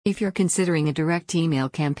If you're considering a direct email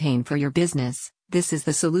campaign for your business, this is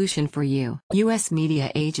the solution for you. US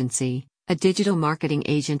Media Agency, a digital marketing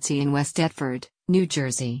agency in West Deptford, New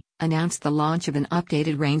Jersey, announced the launch of an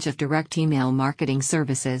updated range of direct email marketing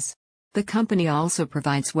services. The company also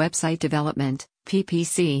provides website development,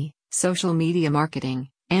 PPC, social media marketing,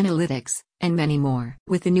 analytics, and many more.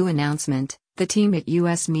 With the new announcement, the team at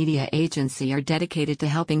US Media Agency are dedicated to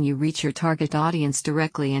helping you reach your target audience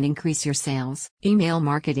directly and increase your sales. Email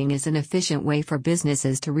marketing is an efficient way for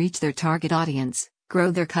businesses to reach their target audience,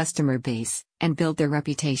 grow their customer base, and build their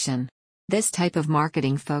reputation. This type of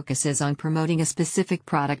marketing focuses on promoting a specific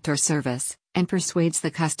product or service, and persuades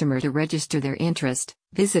the customer to register their interest,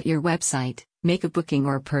 visit your website, make a booking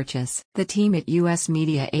or purchase. The team at US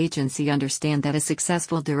Media Agency understand that a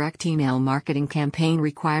successful direct email marketing campaign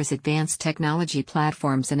requires advanced technology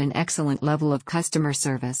platforms and an excellent level of customer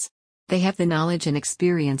service. They have the knowledge and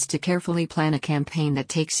experience to carefully plan a campaign that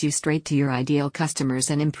takes you straight to your ideal customers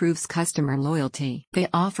and improves customer loyalty. They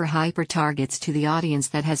offer hyper-targets to the audience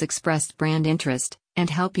that has expressed brand interest, and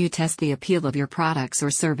help you test the appeal of your products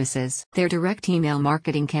or services. Their direct email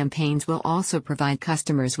marketing campaigns will also provide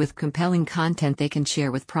customers with compelling content they can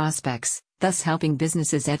share with prospects, thus helping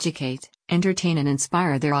businesses educate, entertain and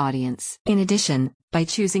inspire their audience. In addition, by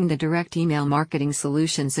choosing the direct email marketing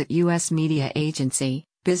solutions at US Media Agency,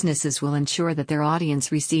 businesses will ensure that their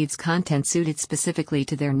audience receives content suited specifically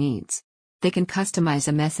to their needs. They can customize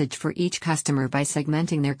a message for each customer by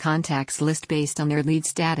segmenting their contacts list based on their lead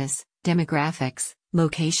status, demographics,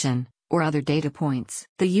 location, or other data points.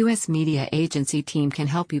 The US Media Agency team can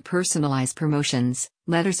help you personalize promotions,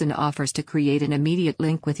 letters and offers to create an immediate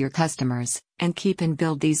link with your customers, and keep and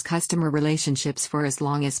build these customer relationships for as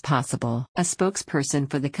long as possible. A spokesperson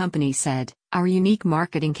for the company said, "Our unique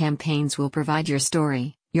marketing campaigns will provide your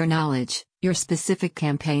story, your knowledge, your specific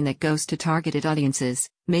campaign that goes to targeted audiences,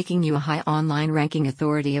 making you a high online ranking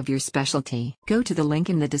authority of your specialty." Go to the link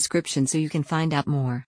in the description so you can find out more.